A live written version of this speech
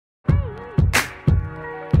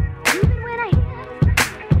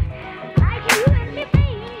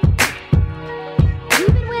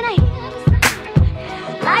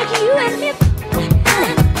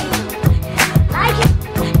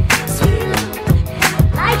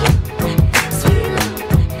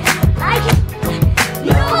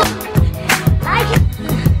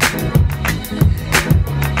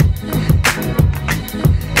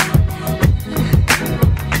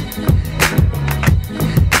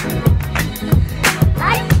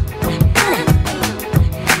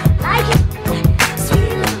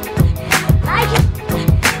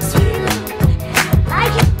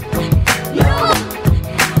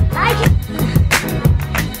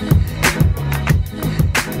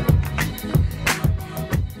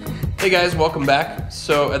Hey guys, welcome back.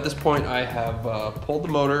 So at this point I have pulled the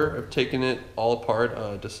motor, I've taken it all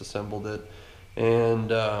apart, disassembled it, and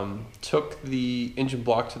took the engine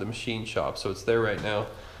block to the machine shop, so it's there right now.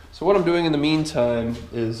 So what I'm doing in the meantime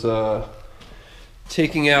is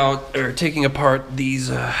taking apart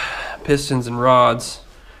these pistons and rods.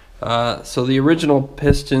 So the original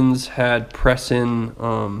pistons had press-in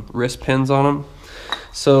wrist pins on them,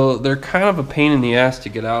 so they're kind of a pain in the ass to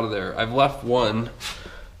get out of there. I've left one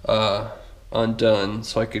undone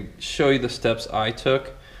so I could show you the steps I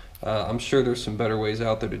took. I'm sure there's some better ways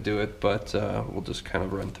out there to do it, but we'll just kind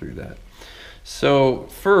of run through that. So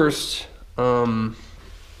first, let's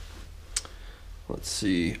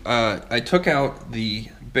see, I took out the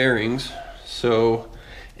bearings,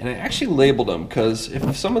 and I actually labeled them, because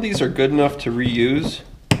if some of these are good enough to reuse,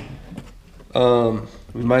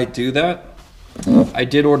 we might do that. I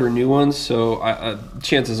did order new ones, so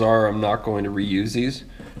chances are I'm not going to reuse these,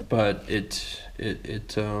 but it's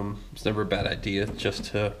never a bad idea just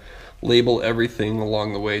to label everything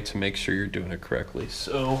along the way to make sure you're doing it correctly.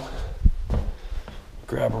 So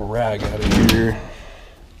grab a rag out of here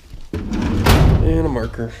and a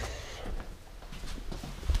marker.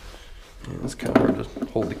 And it's kind of hard to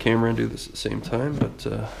hold the camera and do this at the same time, but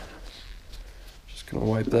just gonna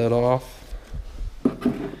wipe that off.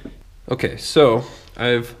 Okay, so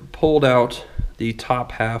I've pulled out the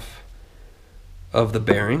top half of the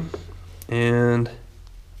bearing, and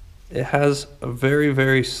it has a very,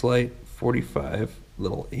 very slight 45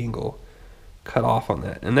 little angle cut off on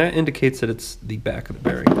that, and that indicates that it's the back of the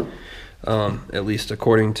bearing, at least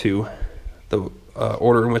according to the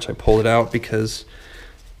order in which I pulled it out, because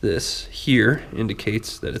this here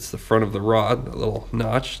indicates that it's the front of the rod, a little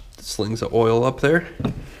notch that slings the oil up there,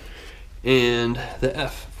 and the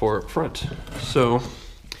F for front. So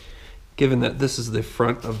given that this is the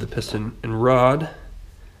front of the piston and rod,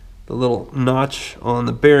 the little notch on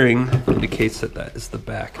the bearing indicates that that is the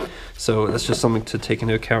back. So that's just something to take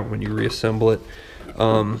into account when you reassemble it.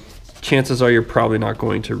 Chances are you're probably not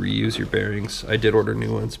going to reuse your bearings. I did order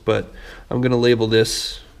new ones, but I'm going to label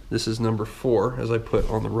this. This is number 4 as I put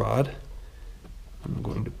on the rod. I'm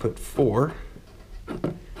going to put 4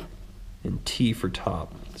 and T for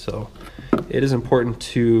top. So it is important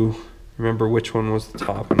to remember which one was the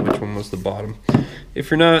top and which one was the bottom.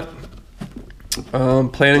 If you're not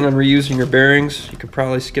planning on reusing your bearings, you could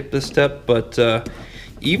probably skip this step, but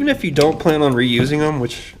even if you don't plan on reusing them,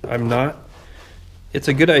 which I'm not, it's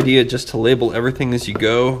a good idea just to label everything as you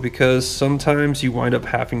go, because sometimes you wind up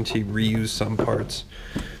having to reuse some parts.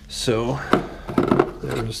 So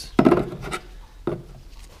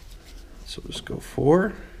just go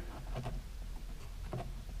 4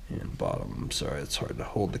 and bottom. I'm sorry, it's hard to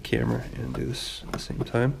hold the camera and do this at the same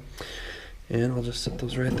time. And I'll just set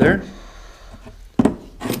those right there,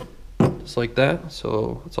 just like that.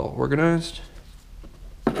 So it's all organized.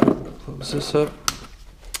 Close this up.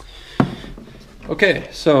 Okay,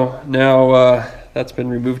 so now that's been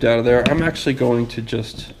removed out of there. I'm actually going to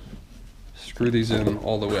just screw these in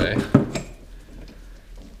all the way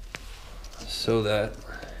so that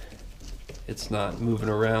it's not moving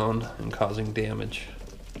around and causing damage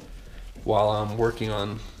while I'm working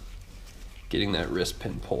on getting that wrist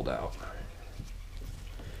pin pulled out.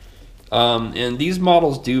 And these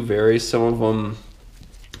models do vary. Some of them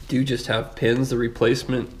do just have pins. The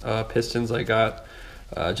replacement pistons I got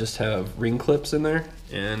just have ring clips in there,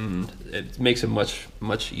 and it makes it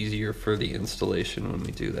much easier for the installation when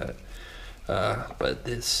we do that. But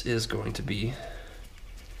this is going to be,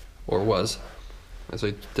 or was, as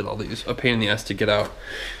I did all these, a pain in the ass to get out,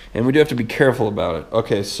 and we do have to be careful about it.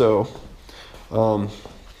 Okay, so I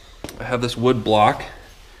have this wood block,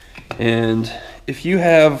 and if you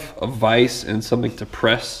have a vise and something to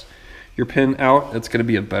press your pin out, that's going to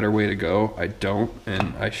be a better way to go. I don't,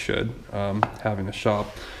 and I should, having a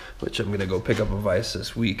shop, which I'm going to go pick up a vise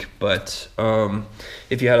this week. But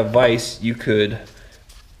if you had a vise, you could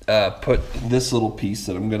put this little piece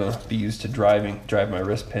that I'm going to be used to drive my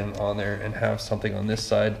wrist pin on there, and have something on this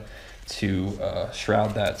side to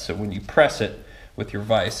shroud that, so when you press it with your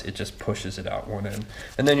vise, it just pushes it out one end,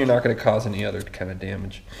 and then you're not going to cause any other kind of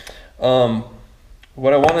damage.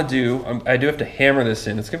 What I want to do, I do have to hammer this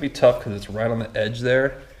in. It's going to be tough because it's right on the edge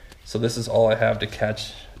there, so this is all I have to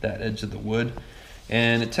catch that edge of the wood,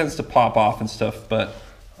 and it tends to pop off and stuff, but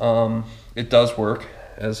it does work,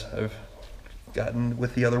 as I've gotten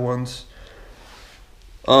with the other ones.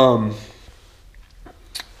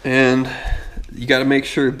 And you got to make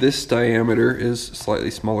sure this diameter is slightly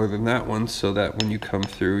smaller than that one, so that when you come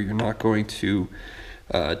through, you're not going to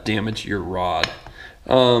damage your rod.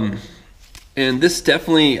 And this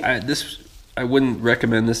definitely, this I wouldn't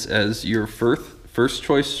recommend this as your first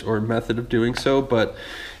choice or method of doing so, but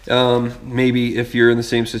maybe if you're in the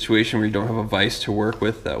same situation where you don't have a vise to work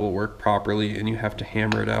with that will work properly and you have to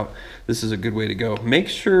hammer it out, this is a good way to go. Make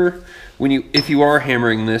sure if you are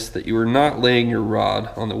hammering this that you are not laying your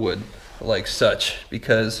rod on the wood like such,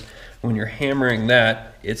 because when you're hammering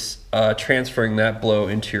that, it's transferring that blow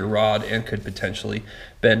into your rod and could potentially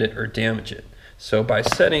bend it or damage it. So by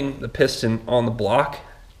setting the piston on the block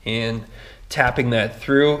and tapping that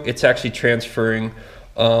through, it's actually transferring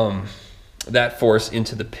that force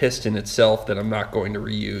into the piston itself that I'm not going to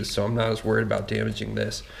reuse, so I'm not as worried about damaging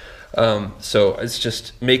this. So it's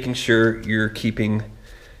just making sure you're keeping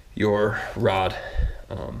your rod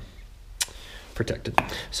protected.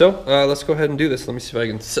 So let's go ahead and do this. Let me see if I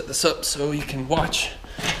can set this up so you can watch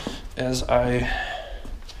as I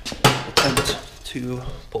attempt to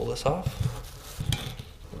pull this off.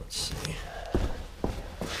 Let's see.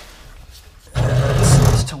 This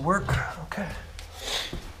needs to work. Okay.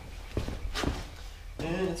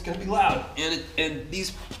 And it's gonna be loud. And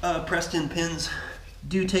these pressed in pins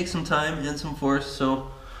do take some time and some force,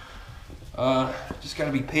 so just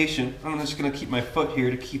gotta be patient. I'm just gonna keep my foot here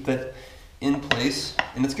to keep that in place,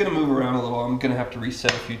 and it's gonna move around a little. I'm gonna have to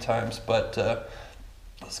reset a few times, but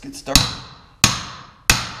let's get started.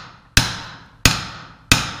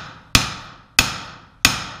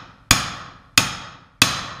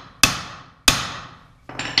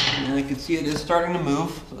 And I can see it is starting to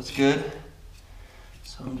move, so that's good.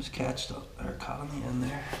 So I'm just caught on the end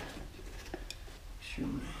there. Make sure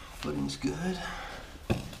my footing's good.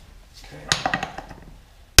 Okay.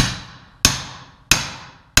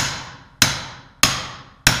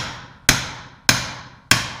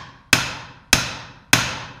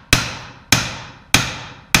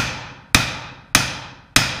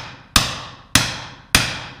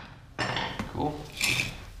 Cool.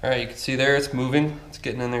 All right, you can see there it's moving. It's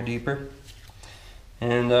getting in there deeper.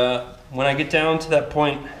 And when I get down to that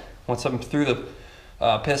point, once I'm through the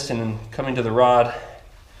piston and coming to the rod,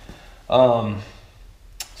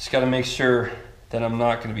 just got to make sure that I'm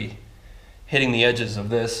not going to be hitting the edges of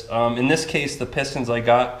this. In this case, the pistons I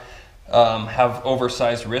got have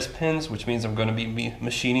oversized wrist pins, which means I'm going to be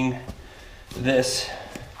machining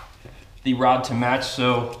the rod to match.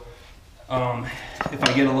 So if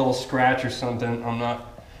I get a little scratch or something, I'm not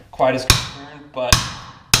quite as concerned, but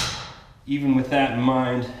even with that in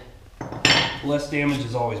mind, less damage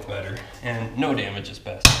is always better, and no damage is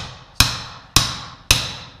best.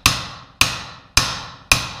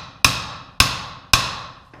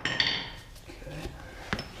 Okay.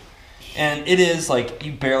 And it is like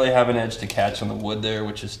you barely have an edge to catch on the wood there,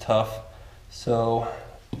 which is tough. So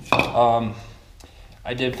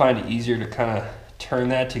I did find it easier to kind of turn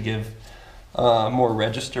that to give more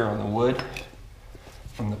register on the wood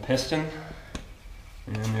from the piston.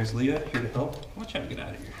 And there's Leah here to help. Watch out, get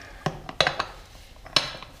out of here.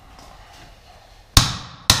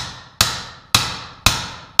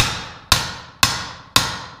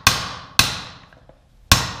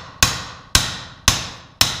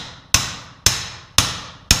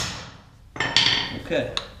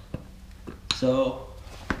 Okay, so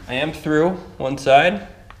I am through one side,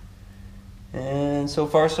 and so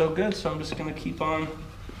far so good. So I'm just gonna keep on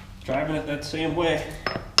driving it that same way.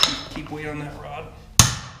 Keep weight on that rod.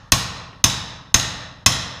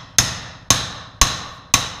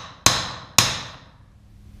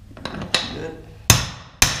 Good.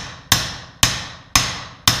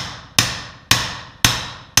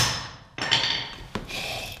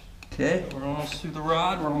 Okay, we're almost through the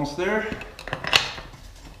rod. We're almost there.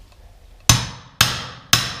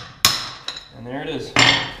 And there it is.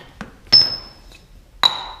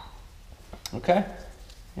 Okay.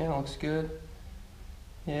 Yeah, looks good.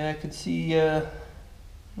 Yeah, I can see yeah,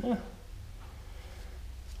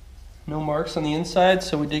 no marks on the inside,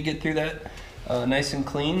 so we did get through that nice and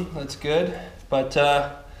clean. That's good. But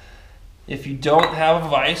if you don't have a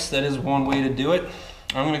vise, that is one way to do it.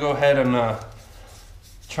 I'm going to go ahead and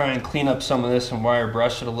try and clean up some of this and wire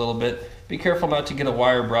brush it a little bit. Be careful not to get a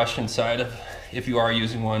wire brush inside of, if you are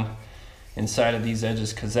using one, inside of these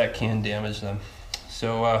edges, because that can damage them.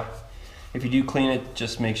 So if you do clean it,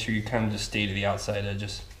 just make sure you kind of just stay to the outside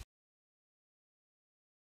edges.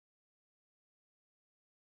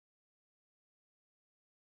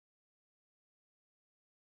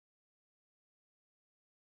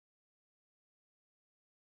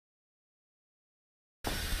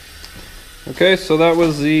 Okay, so that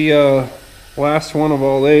was the last one of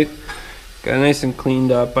all 8. Got nice and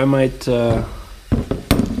cleaned up. I might do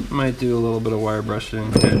a little bit of wire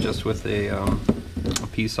brushing here just with a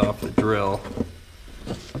piece off the drill.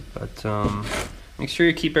 But make sure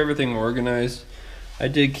you keep everything organized. I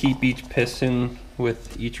did keep each piston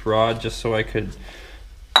with each rod just so I could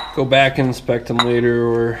go back and inspect them later,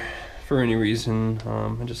 or for any reason.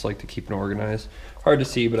 I just like to keep it organized. Hard to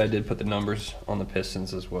see, but I did put the numbers on the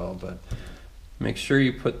pistons as well. But make sure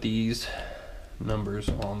you put these numbers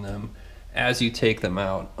on them as you take them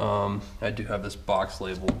out. I do have this box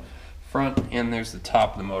label front, and there's the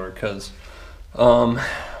top of the motor, because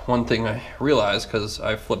one thing I realized, because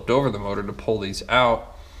I flipped over the motor to pull these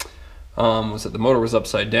out, was that the motor was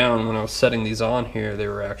upside down. When I was setting these on here, they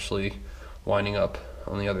were actually winding up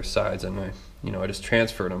on the other sides, and I just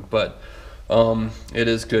transferred them. But it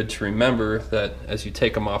is good to remember that as you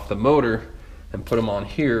take them off the motor and put them on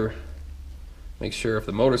here, make sure if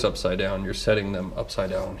the motor's upside down, you're setting them upside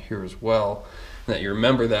down here as well, and that you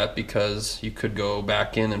remember that, because you could go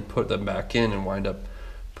back in and put them back in and wind up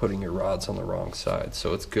putting your rods on the wrong side.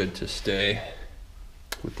 So it's good to stay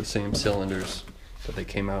with the same cylinders that they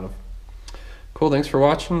came out of. Cool, thanks for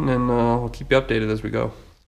watching, and we'll keep you updated as we go.